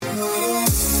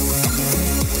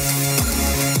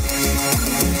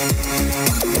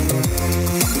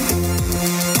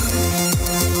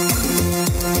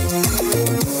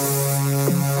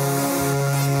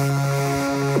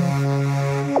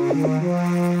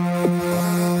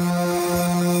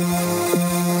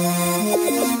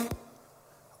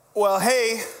Well,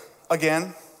 hey,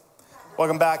 again,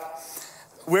 welcome back.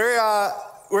 We're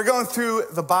going through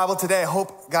the Bible today. I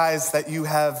hope, guys, that you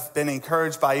have been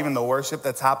encouraged by even the worship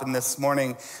that's happened this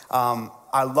morning.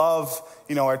 I love,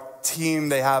 our team.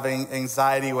 They have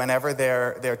anxiety whenever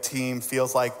their team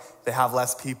feels like they have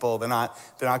less people. They're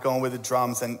not going with the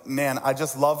drums. And man, I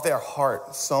just love their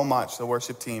heart so much, the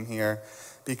worship team here,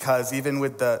 because even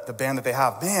with the band that they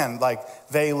have, man, like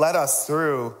they led us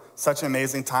through such an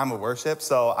amazing time of worship.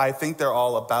 So I think they're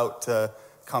all about to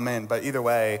come in. But either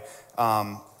way,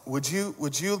 would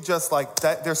you just like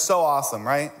that? They're so awesome,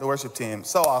 right? The worship team,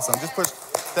 so awesome. Just push.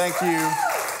 Thank you.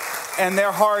 And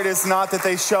their heart is not that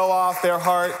they show off. Their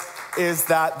heart is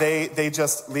that they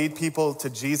just lead people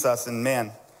to Jesus. And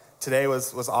man, today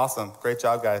was awesome. Great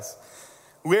job, guys.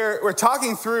 We're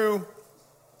talking through.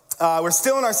 We're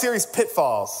still in our series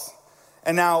Pitfalls.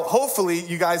 And now, hopefully,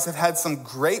 you guys have had some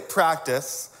great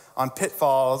practice on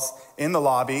Pitfalls in the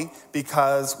lobby,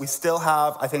 because we still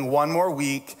have, I think, one more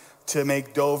week to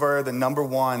make Dover the number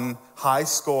one high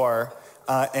score.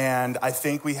 And I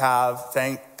think we have,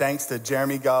 thanks to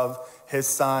Jeremy Gov, his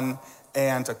son,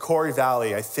 and to Corey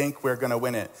Valley, I think we're going to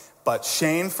win it. But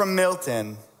Shane from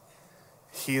Milton,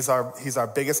 he's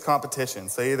our biggest competition.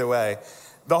 So either way,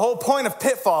 the whole point of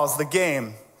Pitfalls, the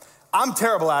game, I'm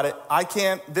terrible at it. I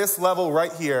can't, this level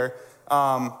right here,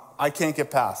 I can't get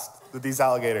past with these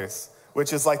alligators,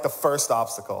 which is like the first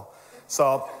obstacle.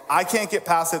 So I can't get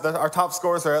past it. Our top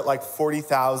scores are at like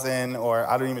 40,000, or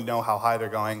I don't even know how high they're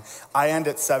going. I end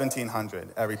at 1,700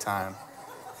 every time.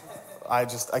 I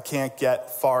can't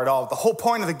get far at all. The whole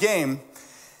point of the game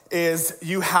is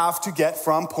you have to get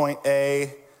from point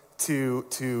A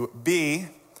to B.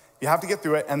 You have to get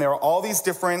through it, and there are all these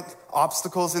different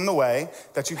obstacles in the way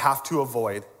that you have to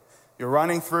avoid. You're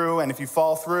running through, and if you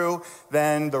fall through,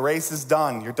 then the race is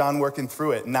done. You're done working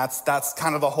through it, and that's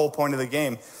kind of the whole point of the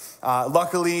game.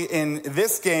 Luckily, in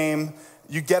this game,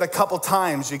 you get a couple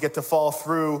times you get to fall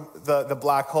through the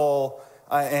black hole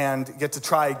and get to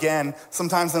try again.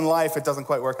 Sometimes in life, it doesn't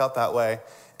quite work out that way,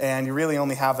 and you really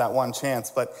only have that one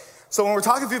chance. So when we're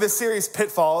talking through this series,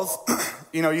 Pitfalls,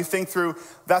 you think through,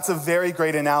 that's a very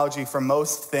great analogy for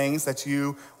most things that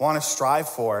you want to strive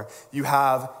for. You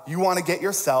want to get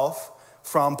yourself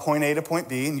from point A to point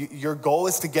B, and your goal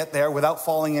is to get there without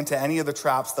falling into any of the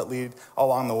traps that lead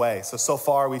along the way. So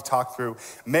far, we've talked through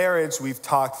marriage, we've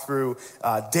talked through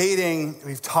dating,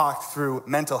 we've talked through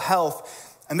mental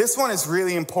health. And this one is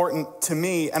really important to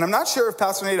me. And I'm not sure if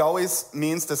Pastor Nate always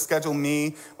means to schedule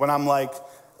me when I'm like,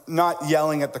 not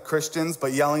yelling at the Christians,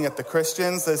 but yelling at the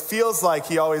Christians. It feels like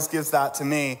he always gives that to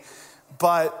me.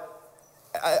 But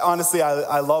honestly,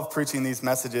 I love preaching these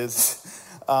messages.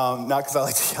 Not because I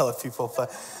like to yell at people, but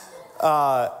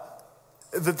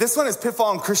this one is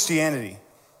Pitfall in Christianity.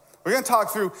 We're going to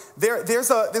talk through, there's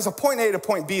a point A to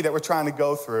point B that we're trying to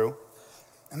go through.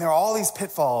 And there are all these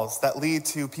pitfalls that lead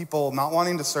to people not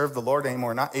wanting to serve the Lord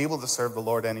anymore, not able to serve the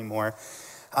Lord anymore,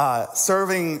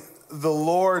 serving the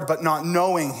Lord but not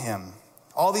knowing him.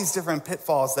 All these different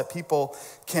pitfalls that people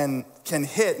can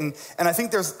hit. And I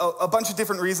think there's a bunch of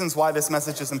different reasons why this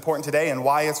message is important today and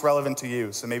why it's relevant to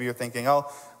you. So maybe you're thinking, oh,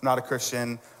 I'm not a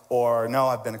Christian, or no,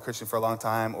 I've been a Christian for a long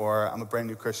time, or I'm a brand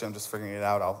new Christian, I'm just figuring it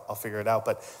out, I'll figure it out.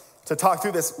 But to talk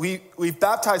through this, we've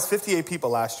baptized 58 people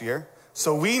last year.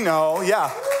 So we know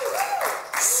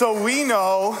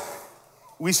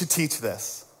we should teach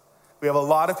this. We have a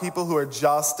lot of people who are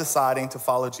just deciding to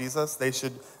follow Jesus. They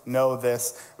should know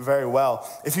this very well.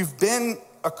 If you've been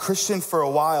a Christian for a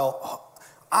while,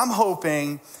 I'm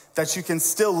hoping that you can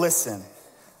still listen.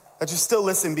 That you still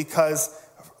listen, because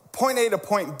point A to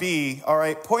point B, all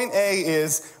right, point A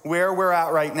is where we're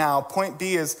at right now. Point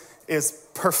B is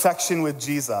perfection with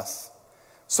Jesus.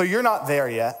 So you're not there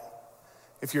yet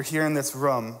if you're here in this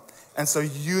room. And so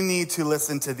you need to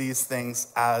listen to these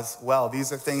things as well.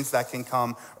 These are things that can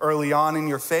come early on in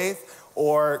your faith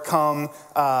or come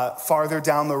farther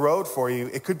down the road for you.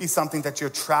 It could be something that you're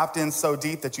trapped in so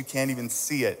deep that you can't even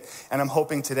see it. And I'm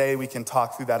hoping today we can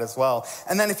talk through that as well.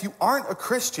 And then if you aren't a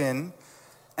Christian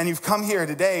and you've come here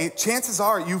today, chances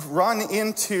are you've run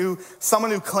into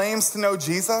someone who claims to know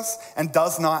Jesus and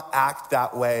does not act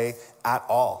that way at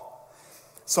all.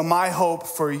 So my hope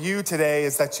for you today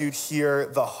is that you'd hear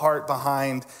the heart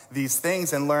behind these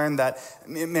things and learn that,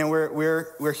 man,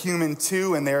 we're human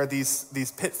too, and there are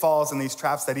these pitfalls and these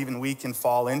traps that even we can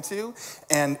fall into,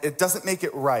 and it doesn't make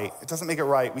it right. It doesn't make it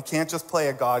right. We can't just play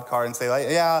a God card and say, like,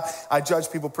 yeah, I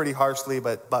judge people pretty harshly,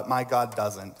 but my God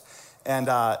doesn't. And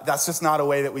that's just not a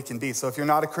way that we can be. So if you're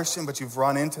not a Christian, but you've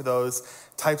run into those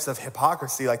types of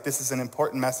hypocrisy, like this is an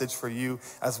important message for you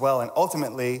as well. And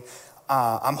ultimately,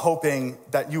 I'm hoping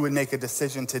that you would make a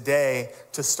decision today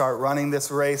to start running this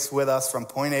race with us from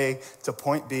point A to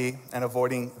point B and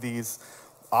avoiding these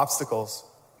obstacles.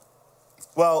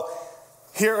 Well,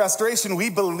 here at Restoration, we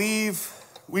believe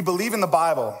in the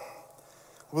Bible.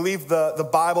 We believe the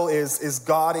Bible is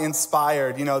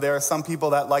God-inspired. You know, there are some people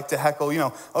that like to heckle,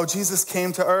 oh, Jesus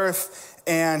came to earth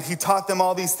and he taught them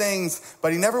all these things,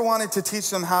 but he never wanted to teach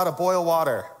them how to boil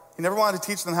water. He never wanted to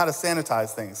teach them how to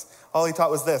sanitize things. All he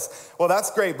taught was this. Well,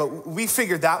 that's great, but we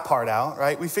figured that part out,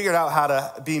 right? We figured out how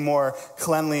to be more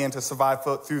cleanly and to survive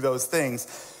through those things.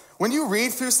 When you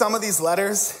read through some of these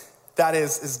letters that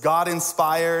is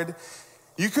God-inspired,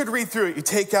 you could read through it. You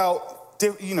take out,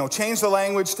 change the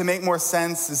language to make more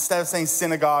sense. Instead of saying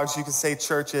synagogues, you could say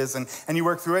churches, and you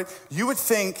work through it. You would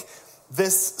think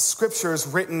this scripture is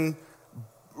written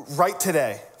right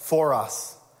today for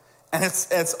us. And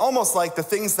it's almost like the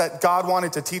things that God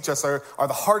wanted to teach us are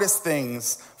the hardest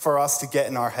things for us to get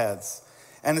in our heads.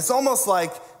 And it's almost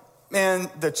like, man,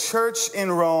 the church in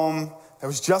Rome that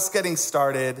was just getting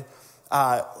started,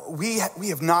 we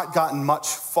have not gotten much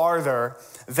farther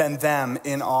than them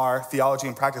in our theology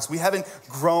and practice. We haven't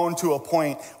grown to a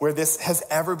point where this has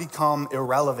ever become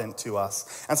irrelevant to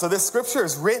us. And so this scripture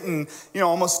is written,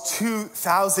 almost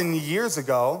 2,000 years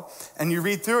ago, and you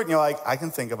read through it and you're like, I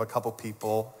can think of a couple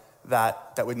people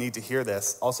that would need to hear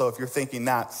this. Also, if you're thinking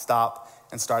that, stop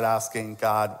and start asking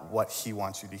God what he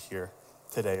wants you to hear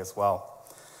today as well.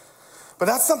 But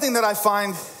that's something that I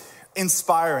find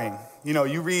inspiring.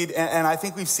 You read, and I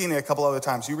think we've seen it a couple other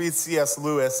times. You read C.S.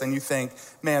 Lewis and you think,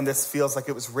 man, this feels like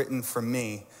it was written for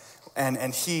me.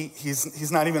 And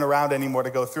he's not even around anymore to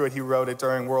go through it. He wrote it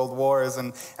during world wars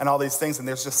and all these things. And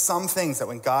there's just some things that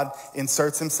when God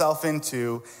inserts himself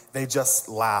into, they just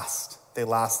last. They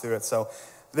last through it. So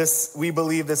we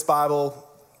believe this Bible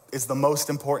is the most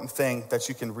important thing that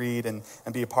you can read and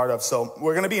be a part of. So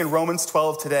we're going to be in Romans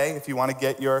 12 today, if you want to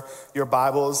get your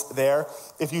Bibles there.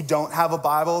 If you don't have a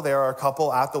Bible, there are a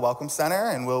couple at the Welcome Center,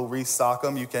 and we'll restock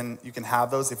them. You can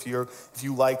have those. If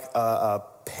you like a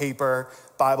paper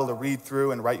Bible to read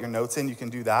through and write your notes in, you can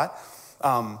do that.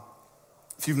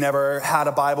 If you've never had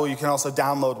a Bible, you can also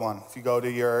download one. If you go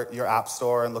to your app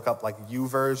store and look up like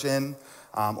YouVersion,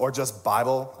 or just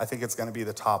Bible, I think it's going to be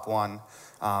the top one.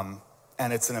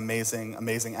 And it's an amazing,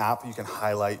 amazing app. You can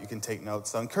highlight, you can take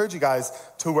notes. So I encourage you guys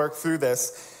to work through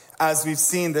this. As we've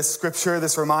seen, this scripture,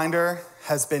 this reminder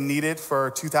has been needed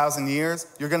for 2,000 years.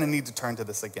 You're going to need to turn to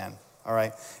this again, all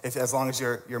right? As long as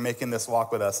you're making this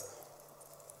walk with us.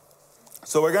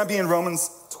 So we're going to be in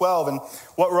Romans 12. And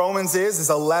what Romans is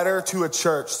a letter to a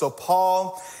church. So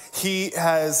Paul, he's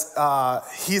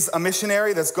a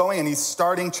missionary that's going and he's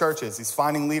starting churches. He's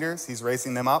finding leaders, he's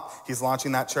raising them up, he's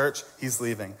launching that church, he's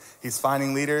leaving. He's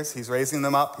finding leaders, he's raising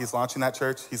them up, he's launching that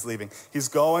church, he's leaving. He's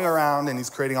going around and he's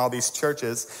creating all these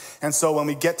churches. And so when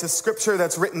we get to scripture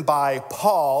that's written by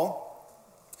Paul,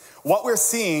 what we're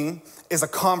seeing is a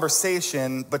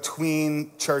conversation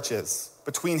between churches,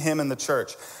 between him and the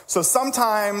church. So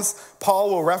sometimes Paul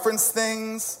will reference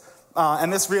things.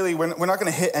 And this really, we're not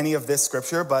going to hit any of this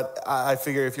scripture, but I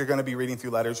figure if you're going to be reading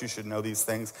through letters, you should know these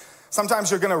things.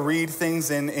 Sometimes you're going to read things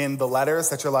in the letters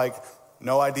that you're like,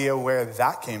 no idea where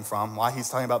that came from, why he's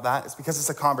talking about that. It's because it's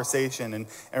a conversation,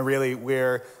 and really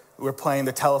we're playing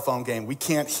the telephone game. We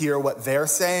can't hear what they're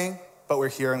saying, but we're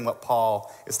hearing what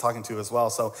Paul is talking to as well.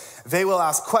 So they will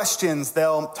ask questions,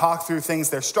 they'll talk through things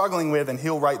they're struggling with, and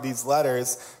he'll write these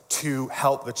letters to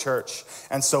help the church.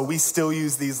 And so we still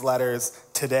use these letters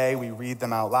today. We read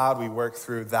them out loud. We work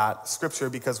through that scripture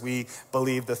because we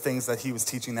believe the things that he was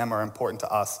teaching them are important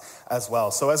to us as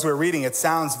well. So as we're reading, it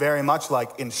sounds very much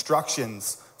like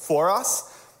instructions for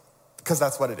us because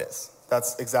that's what it is.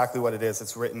 That's exactly what it is.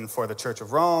 It's written for the Church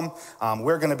of Rome.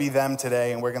 We're going to be them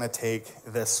today, and we're going to take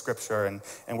this scripture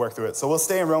and work through it. So we'll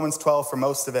stay in Romans 12 for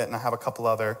most of it, and I have a couple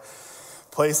other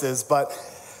places. But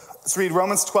let's read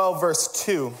Romans 12, verse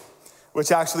 2,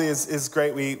 which actually is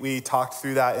great. We talked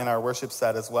through that in our worship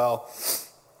set as well.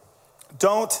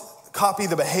 Don't copy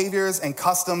the behaviors and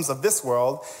customs of this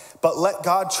world, but let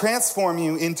God transform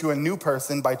you into a new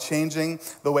person by changing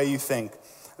the way you think.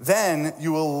 Then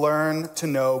you will learn to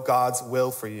know God's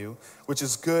will for you, which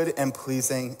is good and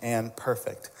pleasing and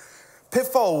perfect.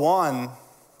 Pitfall 1,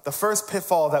 the first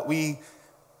pitfall that we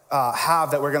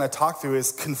have that we're going to talk through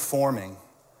is conforming.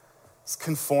 It's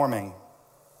conforming.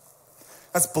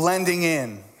 That's blending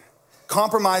in,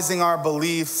 compromising our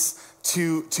beliefs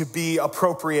to be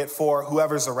appropriate for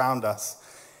whoever's around us.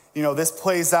 This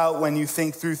plays out when you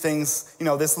think through things.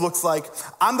 This looks like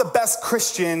I'm the best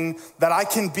Christian that I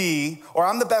can be, or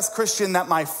I'm the best Christian that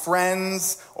my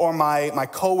friends or my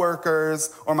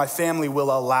coworkers or my family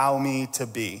will allow me to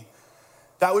be.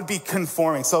 That would be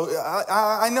conforming. So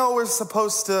I know we're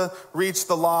supposed to reach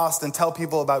the lost and tell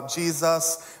people about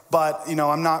Jesus, but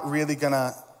I'm not really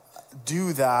gonna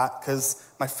do that because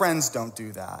my friends don't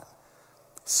do that.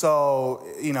 So,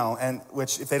 and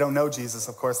which if they don't know Jesus,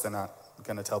 of course they're not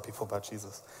going to tell people about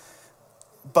Jesus.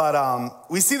 But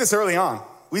we see this early on.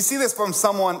 We see this from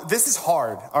someone, this is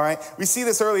hard, all right? We see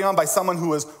this early on by someone who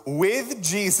was with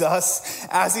Jesus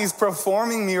as he's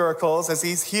performing miracles, as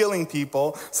he's healing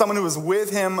people, someone who was with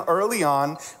him early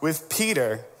on with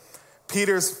Peter.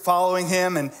 Peter's following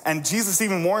him, and Jesus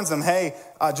even warns him, hey,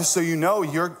 just so you know,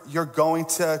 you're going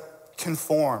to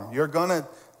conform. You're going to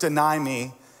deny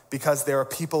me because there are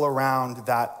people around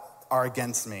that are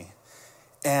against me.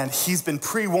 And he's been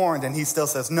pre-warned, and he still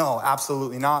says, no,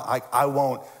 absolutely not. I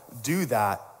won't do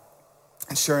that.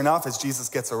 And sure enough, as Jesus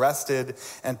gets arrested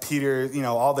and Peter,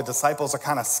 all the disciples are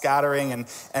kind of scattering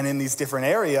and in these different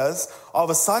areas, all of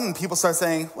a sudden people start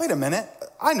saying, wait a minute,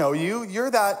 I know you.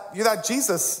 You're that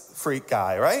Jesus freak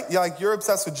guy, right? You're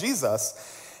obsessed with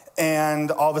Jesus. And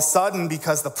all of a sudden,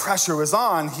 because the pressure was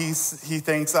on, he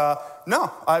thinks,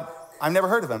 no, I've never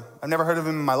heard of him. I've never heard of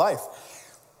him in my life.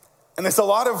 And there's a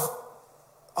lot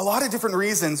of different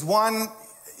reasons. One,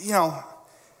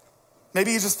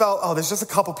 maybe he just felt, there's just a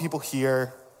couple people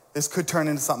here. This could turn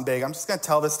into something big. I'm just going to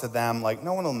tell this to them.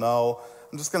 No one will know.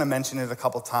 I'm just going to mention it a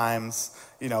couple times,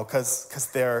 because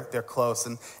they're close.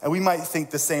 And we might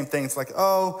think the same thing. It's like,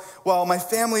 my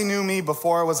family knew me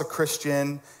before I was a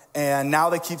Christian. And now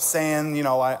they keep saying,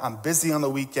 I'm busy on the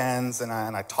weekends and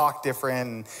I talk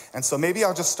different. And so maybe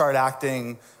I'll just start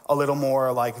acting a little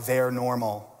more like they're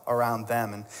normal around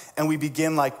them. And we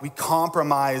begin we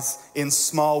compromise in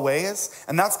small ways.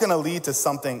 And that's going to lead to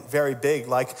something very big,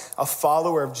 like a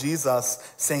follower of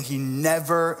Jesus saying he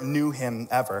never knew him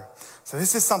ever. So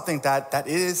this is something that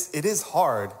it is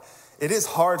hard. It is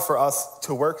hard for us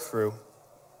to work through.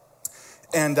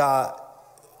 And,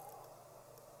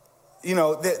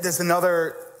 there's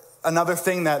another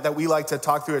thing that we like to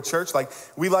talk through at church.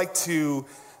 We like to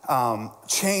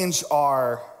change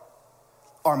our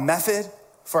method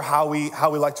for how we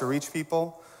like to reach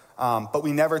people, but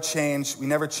we never change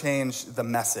the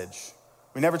message.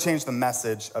 We never change the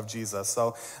message of Jesus.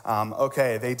 So,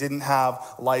 they didn't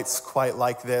have lights quite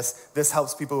like this. This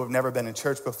helps people who have never been in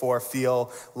church before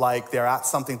feel like they're at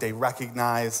something they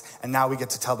recognize, and now we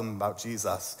get to tell them about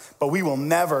Jesus. But we will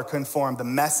never conform the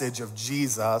message of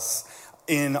Jesus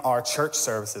in our church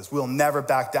services. We'll never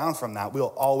back down from that.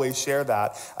 We'll always share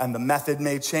that, and the method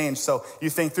may change. So you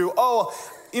think through,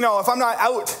 if I'm not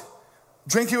out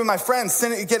drinking with my friends,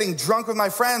 getting drunk with my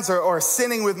friends, or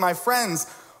sinning with my friends,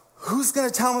 who's going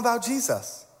to tell them about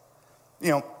Jesus?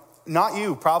 Not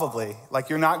you, probably.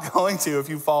 You're not going to if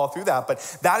you follow through that. But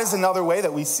that is another way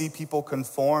that we see people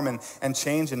conform and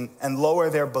change and lower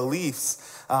their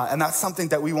beliefs. And that's something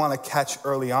that we want to catch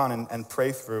early on and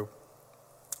pray through.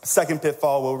 Second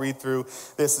pitfall we'll read through.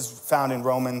 This is found in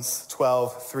Romans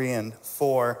 12, 3 and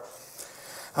 4.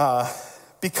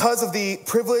 Because of the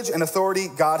privilege and authority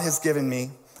God has given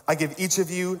me, I give each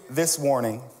of you this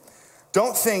warning.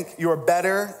 Don't think you're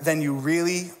better than you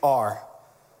really are.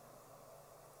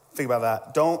 Think about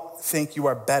that. Don't think you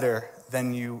are better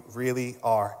than you really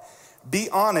are. Be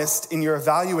honest in your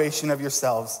evaluation of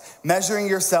yourselves, measuring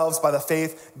yourselves by the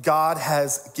faith God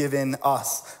has given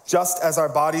us. Just as our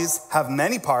bodies have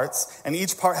many parts, and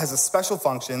each part has a special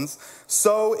functions,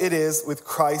 so it is with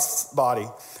Christ's body.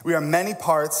 We are many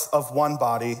parts of one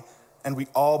body, and we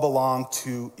all belong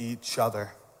to each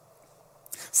other.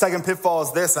 Second pitfall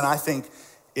is this, and I think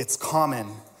it's common,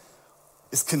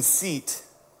 is conceit,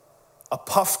 a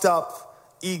puffed up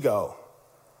ego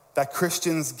that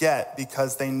Christians get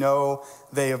because they know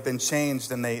they have been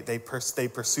changed and they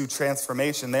pursue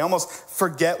transformation. They almost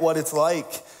forget what it's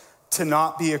like to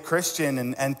not be a Christian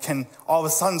and can all of a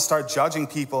sudden start judging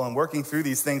people and working through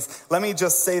these things. Let me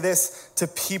just say this to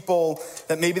people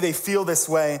that maybe they feel this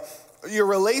way. Your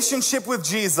relationship with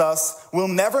Jesus will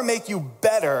never make you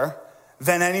better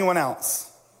than anyone else.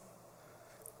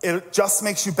 It just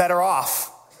makes you better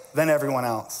off than everyone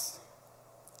else.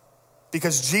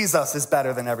 Because Jesus is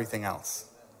better than everything else,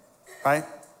 right?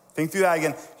 Think through that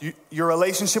again. Your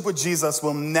relationship with Jesus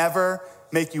will never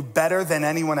make you better than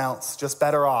anyone else, just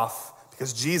better off,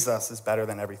 because Jesus is better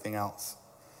than everything else.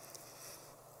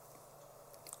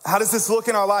 How does this look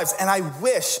in our lives? And I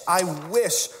wish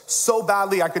so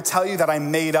badly I could tell you that I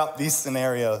made up these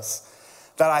scenarios,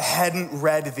 that I hadn't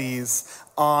read these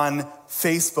on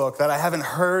Facebook, that I haven't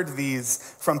heard these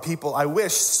from people. I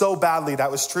wish so badly that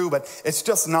was true, but it's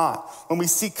just not. When we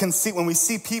see conceit, when we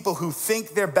see people who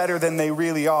think they're better than they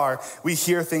really are, we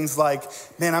hear things like,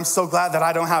 man, I'm so glad that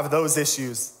I don't have those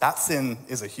issues. That sin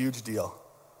is a huge deal.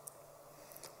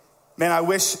 Man, I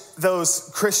wish those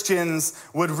Christians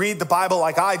would read the Bible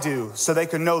like I do so they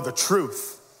could know the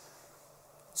truth,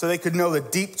 so they could know the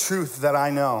deep truth that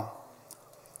I know.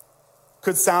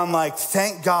 Could sound like,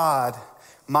 thank God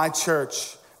my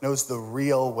church knows the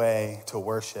real way to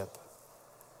worship.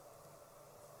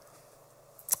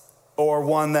 Or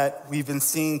one that we've been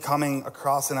seeing coming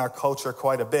across in our culture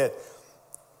quite a bit.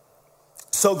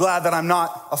 So glad that I'm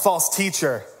not a false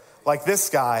teacher like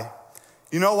this guy.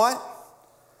 You know what?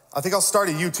 I think I'll start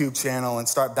a YouTube channel and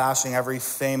start bashing every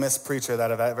famous preacher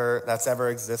that's ever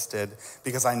existed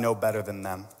because I know better than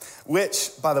them.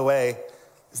 Which, by the way,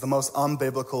 is the most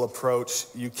unbiblical approach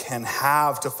you can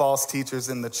have to false teachers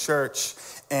in the church.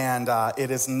 And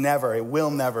it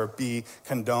will never be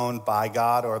condoned by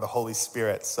God or the Holy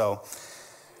Spirit. So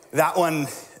that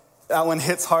one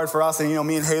hits hard for us. And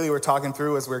me and Haley were talking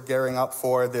through as we're gearing up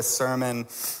for this sermon.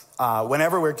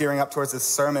 Whenever we're gearing up towards a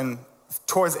sermon,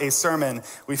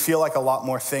 we feel like a lot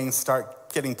more things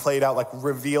start getting played out, like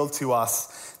revealed to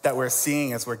us that we're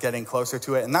seeing as we're getting closer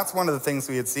to it. And that's one of the things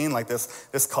we had seen, like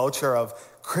this culture of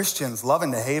Christians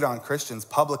loving to hate on Christians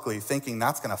publicly, thinking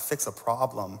that's going to fix a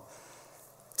problem.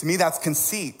 To me, that's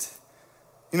conceit.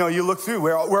 You look through,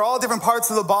 we're all different parts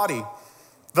of the body.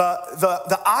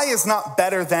 The eye is not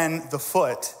better than the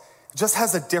foot. It just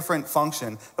has a different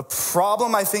function. The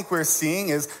problem I think we're seeing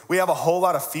is we have a whole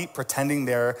lot of feet pretending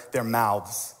they're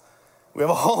mouths. We have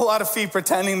a whole lot of feet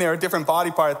pretending they're a different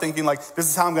body part, thinking like, this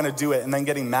is how I'm going to do it, and then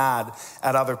getting mad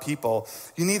at other people.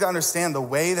 You need to understand the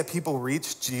way that people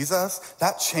reach Jesus,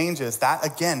 that changes.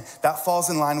 That falls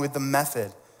in line with the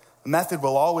method. The method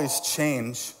will always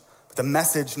change, but the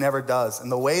message never does. And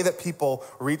the way that people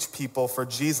reach people for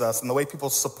Jesus and the way people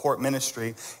support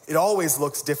ministry, it always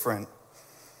looks different.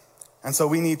 And so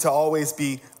we need to always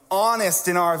be honest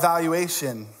in our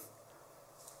evaluation.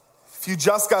 If you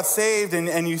just got saved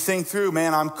and you think through,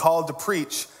 man, I'm called to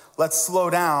preach, let's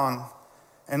slow down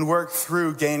and work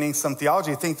through gaining some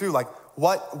theology. Think through, like,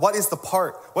 what is the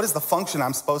part, what is the function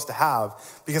I'm supposed to have?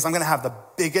 Because I'm going to have the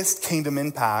biggest kingdom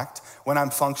impact when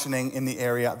I'm functioning in the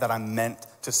area that I'm meant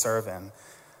to serve in.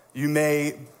 You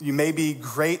may be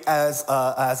great as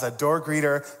a door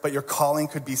greeter, but your calling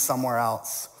could be somewhere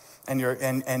else. And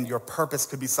your purpose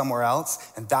could be somewhere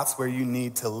else. And that's where you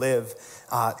need to live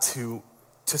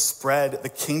to spread the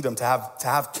kingdom, to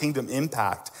have kingdom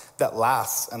impact that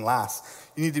lasts and lasts.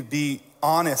 You need to be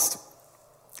honest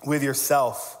with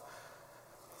yourself.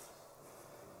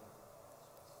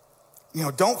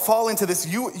 Don't fall into this.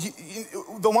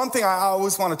 The one thing I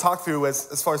always want to talk through is,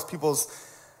 as far as people's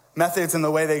methods and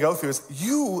the way they go through, is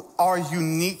you are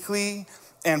uniquely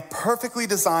and perfectly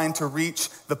designed to reach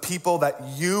the people that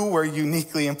you were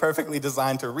uniquely and perfectly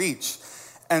designed to reach.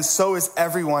 And so is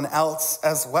everyone else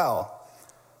as well.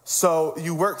 So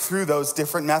you work through those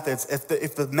different methods.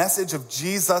 If the message of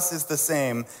Jesus is the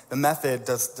same, the method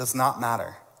does not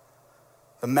matter.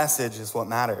 The message is what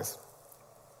matters.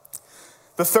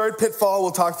 The third pitfall,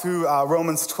 we'll talk through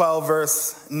Romans 12,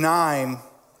 verse 9.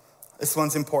 This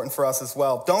one's important for us as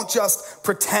well. Don't just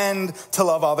pretend to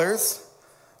love others.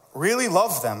 Really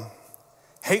love them.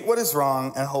 Hate what is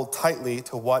wrong and hold tightly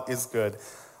to what is good.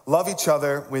 Love each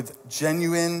other with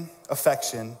genuine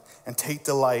affection and take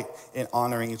delight in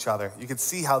honoring each other. You can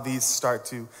see how these start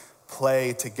to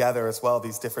play together as well,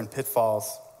 these different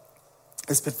pitfalls.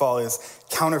 This pitfall is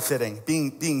counterfeiting,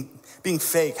 being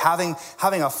fake, having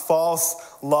a false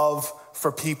love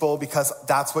for people because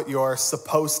that's what you're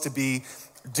supposed to be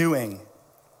doing.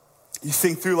 You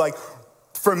think through, like,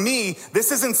 for me,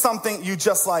 this isn't something you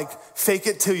just like fake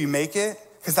it till you make it,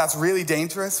 because that's really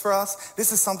dangerous for us.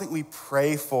 This is something we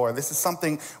pray for. This is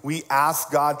something we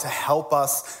ask God to help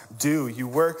us do. You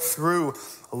work through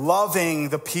loving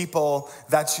the people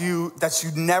that you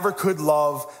never could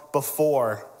love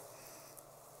before.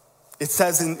 It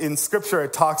says in Scripture,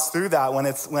 it talks through that when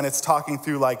it's talking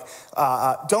through, like,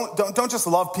 don't just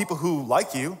love people who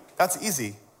like you. That's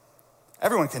easy.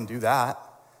 Everyone can do that.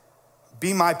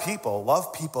 Be my people.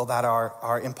 Love people that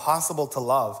are impossible to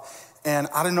love. And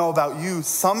I don't know about you,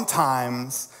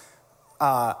 sometimes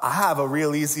I have a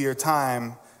real easier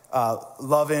time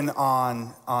loving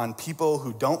on people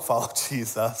who don't follow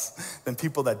Jesus than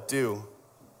people that do.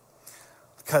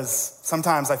 Because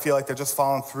sometimes I feel like they're just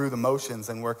following through the motions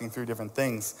and working through different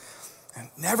things. And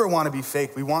never want to be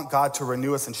fake. We want God to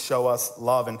renew us and show us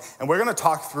love. And we're going to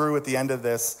talk through at the end of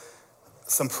this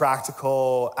some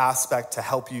practical aspect to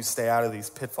help you stay out of these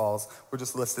pitfalls. We're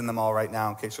just listing them all right now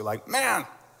in case you're like, man,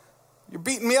 you're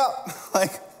beating me up.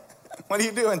 Like, what are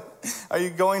you doing? Are you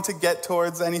going to get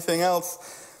towards anything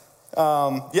else?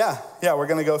 Yeah, we're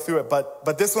going to go through it.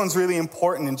 But this one's really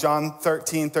important. In John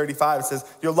 13:35, it says,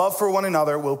 your love for one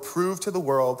another will prove to the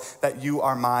world that you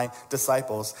are my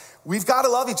disciples. We've got to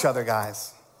love each other,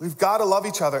 guys. We've got to love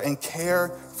each other and care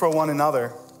for one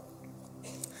another.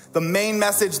 The main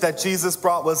message that Jesus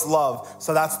brought was love.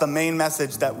 So that's the main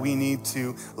message that we need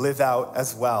to live out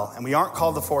as well. And we aren't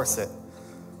called to force it.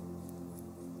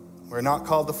 We're not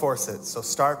called to force it. So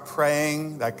start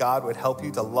praying that God would help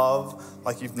you to love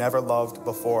like you've never loved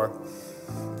before.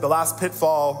 The last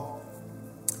pitfall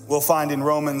we'll find in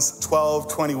Romans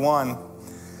 12:21.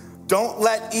 Don't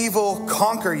let evil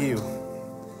conquer you,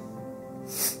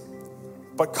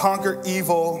 but conquer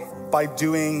evil by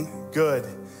doing good.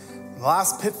 The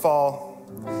last pitfall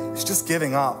is just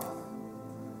giving up.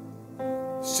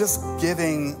 It's just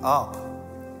giving up.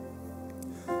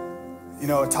 You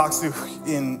know, it talks through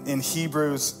in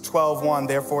Hebrews 12:1,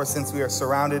 therefore, since we are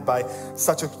surrounded by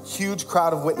such a huge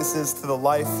crowd of witnesses to the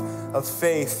life of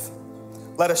faith,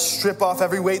 let us strip off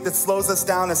every weight that slows us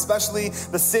down, especially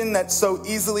the sin that so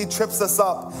easily trips us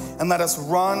up, and let us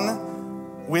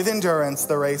run with endurance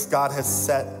the race God has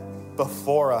set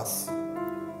before us.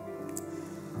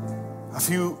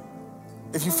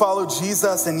 If you follow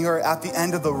Jesus and you're at the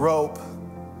end of the rope,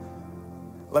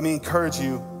 let me encourage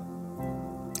you.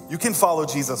 You can follow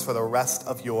Jesus for the rest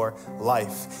of your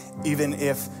life, even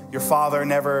if your father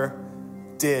never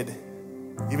did,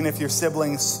 even if your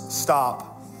siblings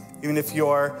stop, even if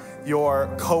your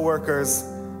coworkers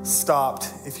stopped,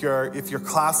 if your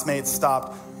classmates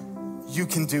stopped. You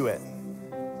can do it.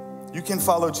 You can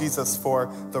follow Jesus for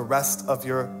the rest of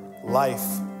your life.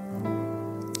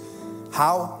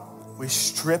 How? We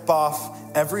strip off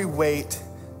every weight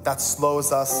that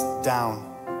slows us down.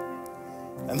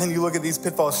 And then you look at these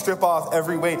pitfalls, strip off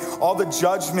every weight, all the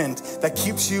judgment that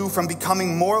keeps you from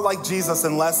becoming more like Jesus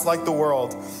and less like the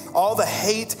world, all the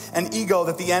hate and ego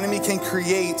that the enemy can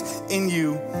create in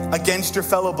you against your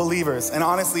fellow believers. And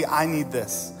honestly, I need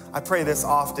this. I pray this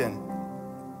often.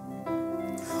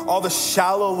 All the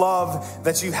shallow love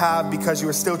that you have because you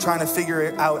are still trying to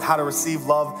figure out how to receive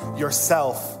love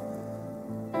yourself.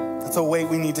 That's a weight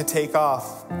we need to take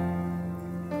off.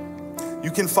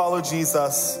 You can follow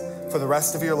Jesus for the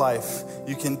rest of your life.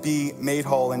 You can be made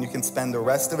whole and you can spend the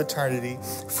rest of eternity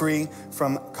free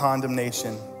from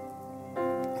condemnation.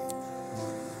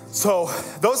 So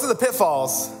those are the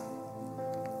pitfalls.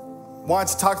 Want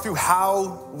to talk through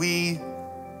how do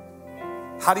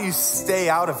you stay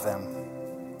out of them?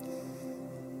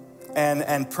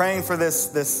 And praying for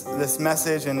this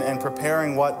message and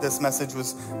preparing what this message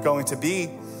was going to be,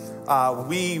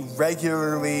 we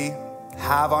regularly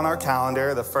have on our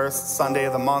calendar the first Sunday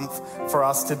of the month for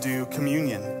us to do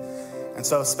communion. And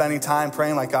so spending time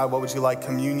praying like, God, what would you like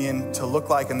communion to look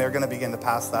like? And they're going to begin to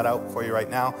pass that out for you right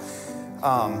now.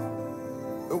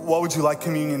 What would you like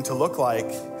communion to look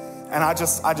like? And I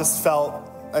just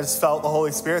felt the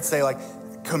Holy Spirit say, like,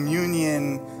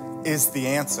 communion is the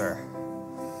answer.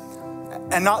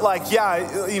 And not like,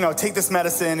 take this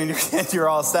medicine and you're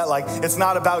all set. Like, it's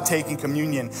not about taking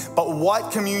communion. But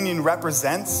what communion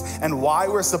represents and why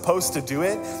we're supposed to do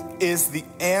it is the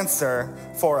answer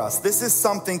for us. This is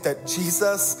something that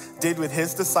Jesus did with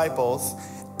his disciples.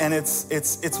 And it's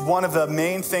one of the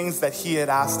main things that he had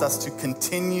asked us to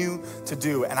continue to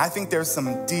do. And I think there's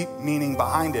some deep meaning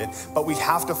behind it. But we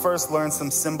have to first learn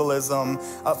some symbolism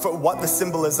for what the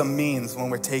symbolism means when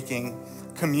we're taking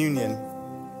communion.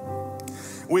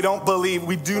 We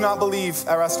do not believe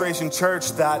at Restoration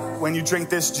Church that when you drink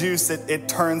this juice, it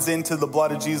turns into the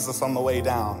blood of Jesus on the way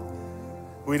down.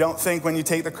 We don't think when you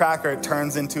take the cracker, it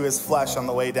turns into his flesh on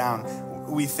the way down.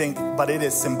 We think, but it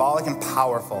is symbolic and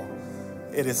powerful.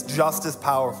 It is just as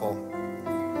powerful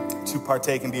to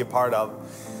partake and be a part of.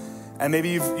 And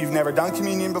maybe you've never done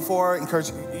communion before.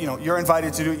 You're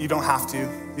invited to do it. You don't have to.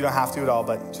 You don't have to at all,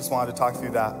 but just wanted to talk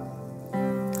through that.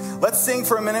 Let's sing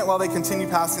for a minute while they continue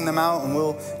passing them out, and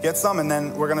we'll get some, and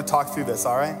then we're going to talk through this,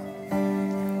 all right?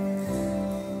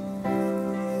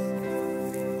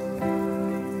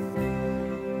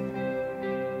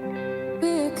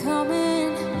 We're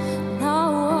coming,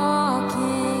 not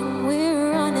walking,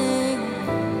 we're running.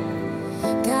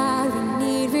 God, we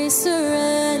need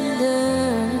resurrender,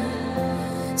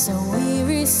 so we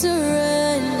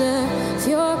resurrender. If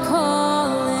you're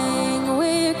calling,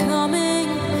 we're coming,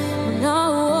 we're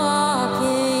not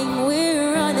walking,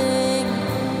 we're running.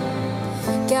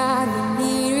 God, we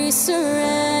need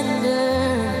resurrender,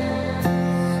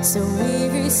 so we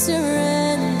resurrender.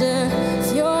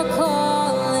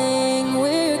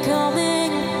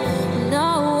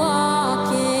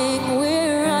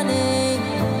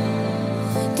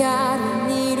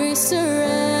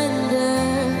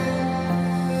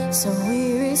 So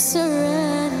we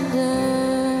surrender.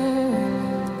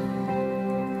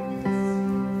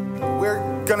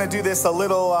 We're gonna do this a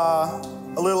little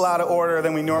out of order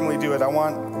than we normally do it.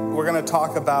 We're gonna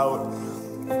talk about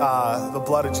the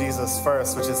blood of Jesus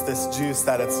first, which is this juice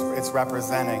that it's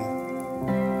representing.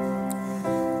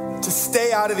 To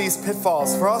stay out of these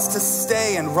pitfalls, for us to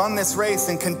stay and run this race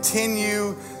and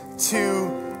continue to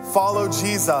follow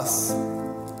Jesus,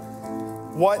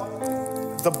 what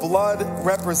the blood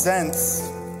represents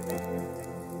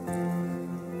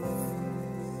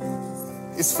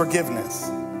is forgiveness.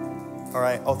 All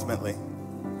right, ultimately,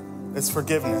 it's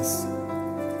forgiveness.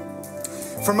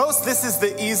 For most, this is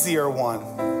the easier one.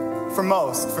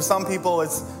 For some people,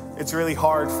 it's really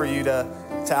hard for you to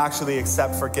actually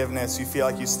accept forgiveness. You feel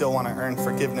like you still want to earn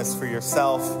forgiveness for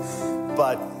yourself,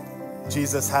 but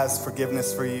Jesus has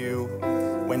forgiveness for you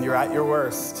when you're at your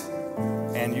worst,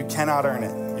 and you cannot earn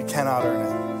it. You cannot earn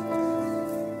it.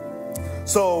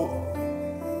 So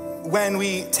when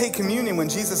we take communion, when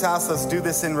Jesus asks us, do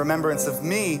this in remembrance of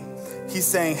me, he's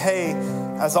saying, hey,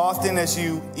 as often as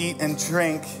you eat and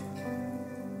drink,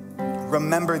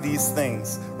 remember these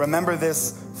things. Remember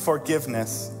this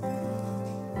forgiveness.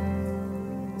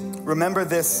 Remember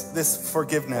this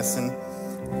forgiveness. And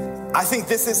I think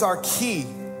this is our key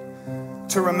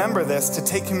to remember this, to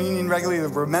take communion regularly, to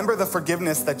remember the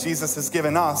forgiveness that Jesus has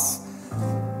given us.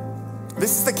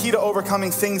 This is the key to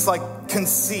overcoming things like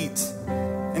conceit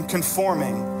and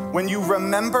conforming. When you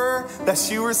remember that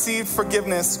you received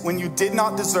forgiveness when you did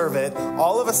not deserve it,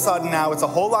 all of a sudden now it's a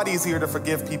whole lot easier to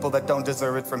forgive people that don't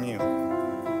deserve it from you.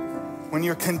 When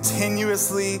you're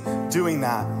continuously doing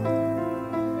that,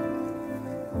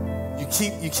 you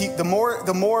keep the more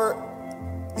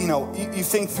you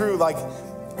think through, like,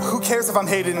 who cares if I'm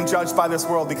hated and judged by this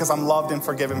world because I'm loved and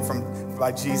forgiven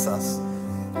by Jesus.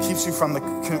 It keeps you from the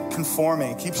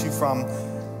conforming. It keeps you from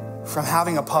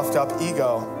having a puffed up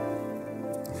ego.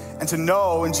 And to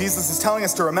know, and Jesus is telling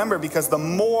us to remember, because the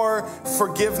more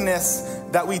forgiveness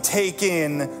that we take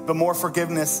in, the more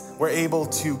forgiveness we're able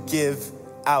to give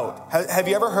out. Have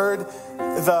you ever heard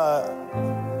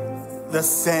the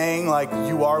saying, like,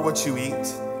 you are what you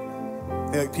eat?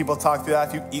 Like, people talk through that.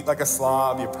 If you eat like a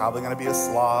slob, you're probably going to be a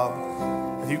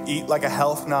slob. If you eat like a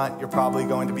health nut, you're probably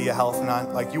going to be a health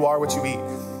nut. Like, you are what you eat.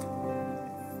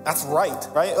 That's right?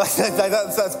 Like,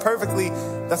 that's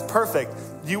perfect.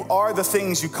 You are the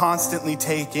things you constantly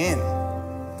take in.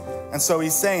 And so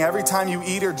he's saying every time you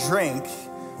eat or drink,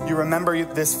 you remember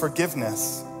this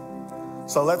forgiveness.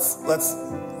 So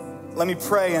let me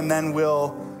pray, and then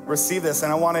we'll receive this.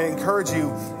 And I want to encourage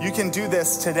you, you can do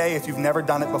this today if you've never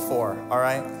done it before, all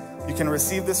right? You can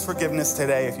receive this forgiveness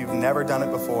today if you've never done it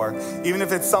before. Even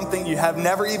if it's something you have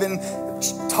never even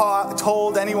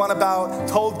told anyone about,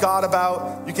 told God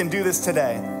about, you can do this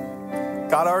today.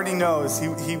 God already knows.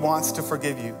 He wants to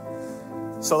forgive you.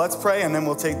 So let's pray, and then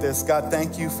we'll take this. God,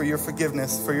 thank you for your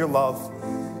forgiveness, for your love.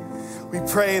 We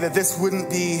pray that this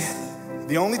wouldn't be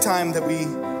the only time that we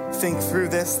think through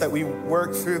this, that we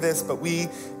work through this, but we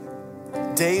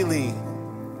daily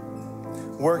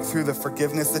work through the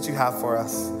forgiveness that you have for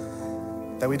us,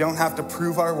 that we don't have to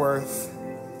prove our worth.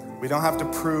 We don't have to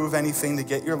prove anything to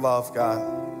get your love, God.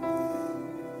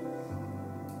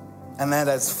 And that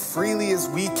as freely as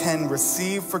we can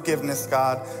receive forgiveness,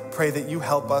 God, pray that you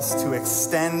help us to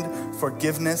extend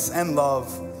forgiveness and love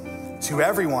to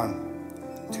everyone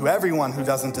who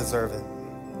doesn't deserve it.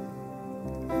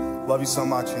 Love you so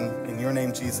much. In your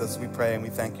name, Jesus, we pray, and we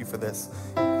thank you for this.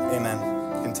 Amen.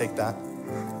 You can take that.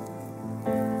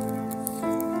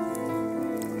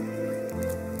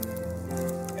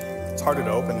 It's harder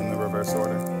to open in the reverse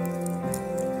order.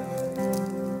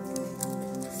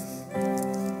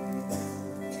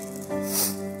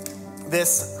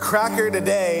 This cracker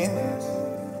today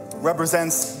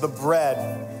represents the bread,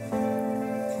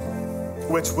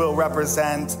 which will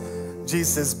represent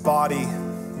Jesus' body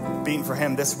beaten for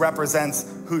him. This represents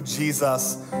who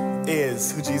Jesus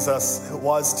is, who Jesus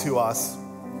was to us.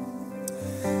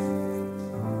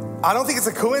 I don't think it's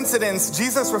a coincidence.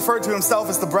 Jesus referred to himself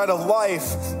as the bread of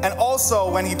life. And also,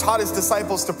 when he taught his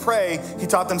disciples to pray, he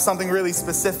taught them something really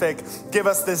specific. Give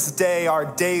us this day our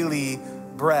daily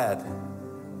bread.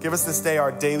 Give us this day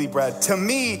our daily bread. To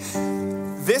me,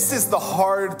 this is the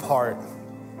hard part.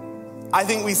 I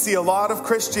think we see a lot of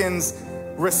Christians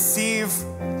receive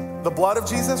the blood of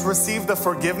Jesus, receive the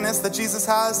forgiveness that Jesus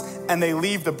has, and they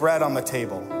leave the bread on the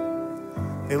table.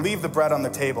 They leave the bread on the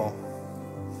table.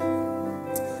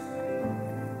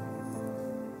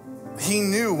 He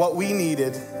knew what we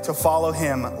needed to follow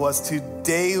him was to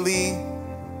daily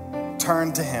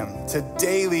turn to him, to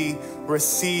daily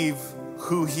receive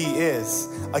who he is.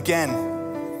 Again,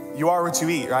 You are what you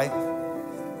eat, right?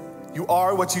 You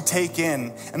are what you take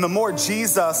in. And the more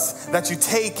Jesus that you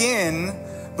take in,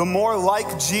 the more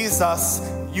like Jesus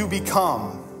you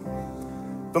become.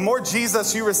 The more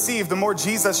Jesus you receive, the more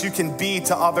Jesus you can be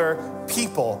to other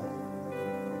people.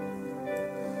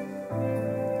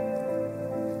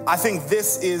 I think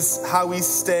this is how we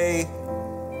stay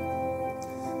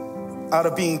out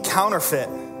of being counterfeit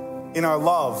in our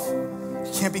love.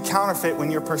 You can't be counterfeit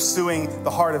when you're pursuing the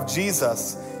heart of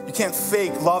Jesus. You can't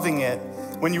fake loving it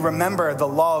when you remember the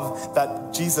love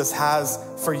that Jesus has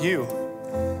for you.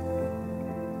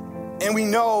 And we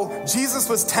know Jesus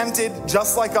was tempted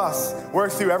just like us,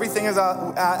 worked through everything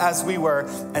as we were,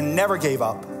 and never gave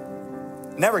up.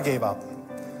 Never gave up.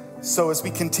 So as we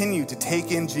continue to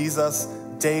take in Jesus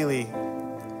daily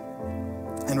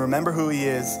and remember who he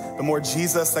is, the more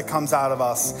Jesus that comes out of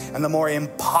us, and the more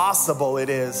impossible it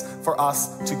is for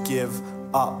us to give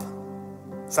up.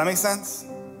 Does that make sense?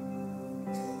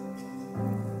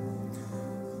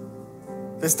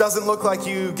 This doesn't look like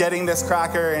you getting this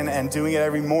cracker and doing it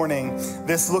every morning.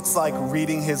 This looks like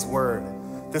reading his word.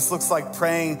 This looks like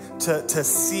praying to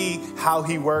see how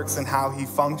he works and how he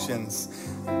functions.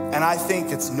 And I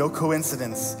think it's no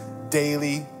coincidence.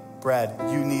 Daily bread.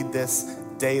 You need this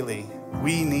daily.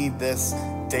 We need this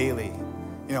daily.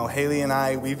 You know, Haley and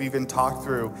I, we've even talked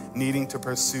through needing to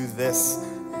pursue this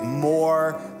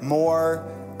more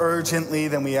urgently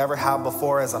than we ever have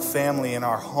before as a family in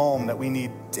our home, that we need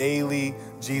daily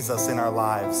Jesus in our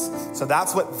lives. So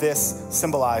that's what this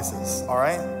symbolizes, all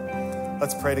right?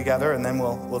 Let's pray together and then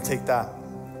we'll take that.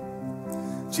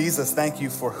 Jesus, thank you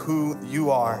for who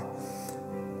you are.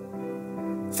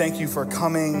 Thank you for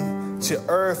coming to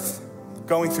earth,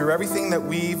 going through everything that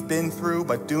we've been through,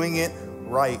 but doing it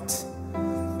right.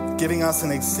 Giving us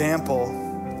an example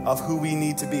of who we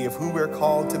need to be, of who we're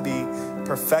called to be,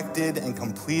 perfected and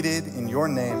completed in your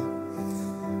name.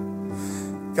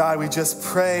 God, we just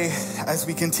pray as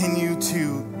we continue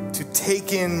to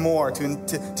take in more,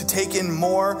 to take in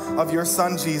more of your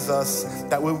son, Jesus,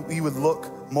 that we would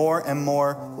look more and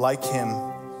more like him.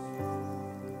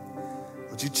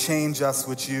 Would you change us?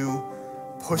 Would you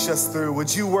push us through?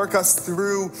 Would you work us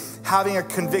through having a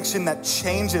conviction that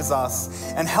changes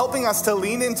us and helping us to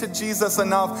lean into Jesus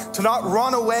enough to not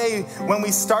run away when we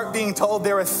start being told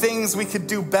there are things we could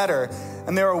do better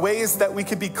and there are ways that we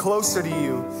could be closer to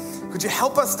you? Could you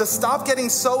help us to stop getting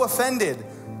so offended,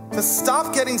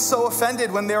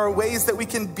 when there are ways that we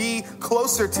can be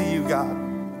closer to you, God?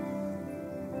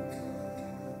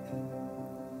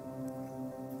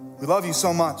 We love you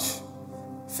so much.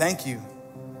 Thank you.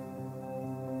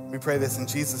 We pray this in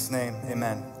Jesus' name.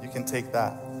 Amen. You can take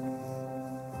that.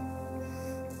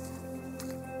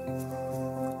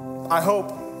 I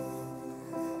hope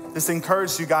this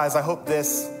encouraged you guys. I hope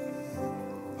this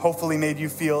hopefully made you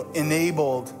feel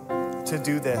enabled to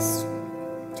do this,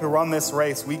 to run this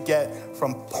race. We get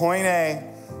from point A,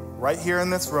 right here in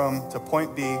this room, to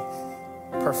point B,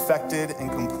 perfected and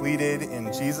completed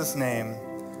in Jesus' name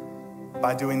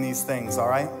by doing these things, all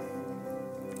right?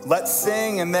 Let's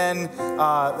sing, and then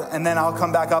I'll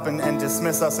come back up and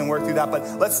dismiss us and work through that.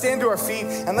 But let's stand to our feet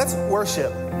and let's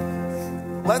worship.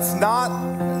 Let's not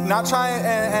try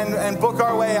and book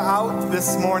our way out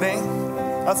this morning.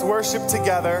 Let's worship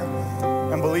together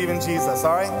and believe in Jesus.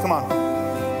 All right, come on.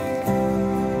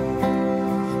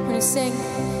 When you sing,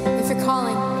 if you're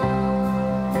calling.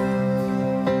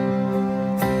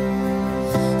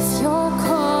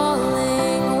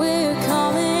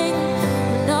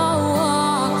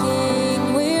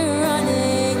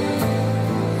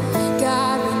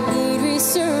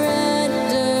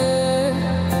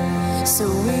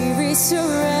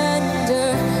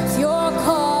 Surrender. If you're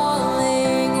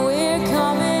calling, we're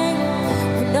coming.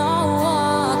 We're not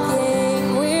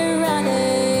walking, we're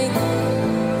running.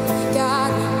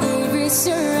 God, we need we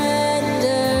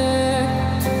surrender.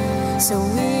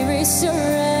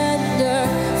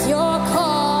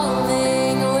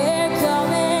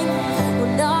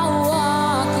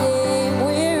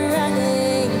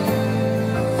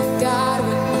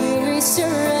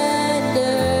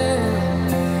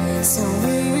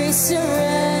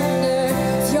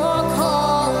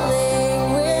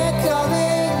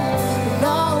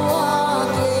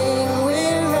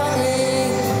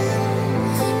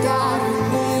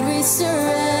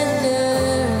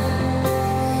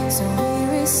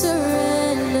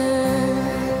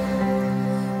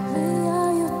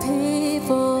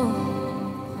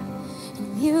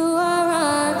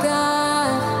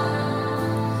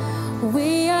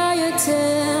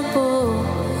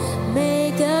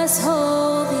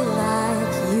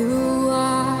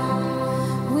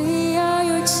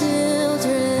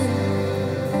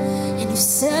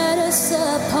 set us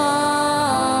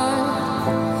apart.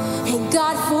 And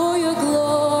God, for your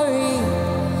glory,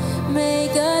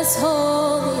 make us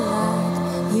holy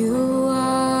like you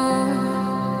are.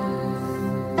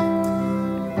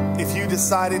 If you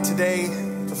decided today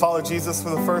to follow Jesus for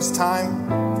the first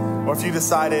time, or if you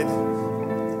decided,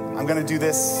 I'm going to do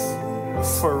this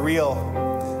for real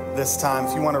this time,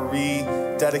 if you want to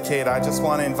rededicate, I just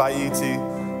want to invite you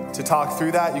to talk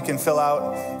through that. You can fill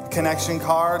out a connection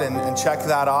card and check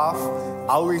that off.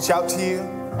 I'll reach out to you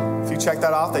if you check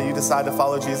that off, that you decide to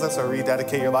follow Jesus or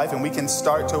rededicate your life, and we can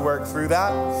start to work through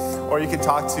that. Or you can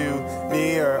talk to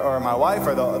me or my wife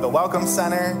or the Welcome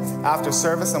Center after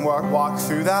service and walk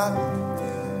through that.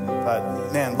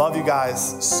 But man, love you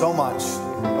guys so much,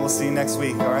 and we'll see you next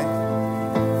week, all right?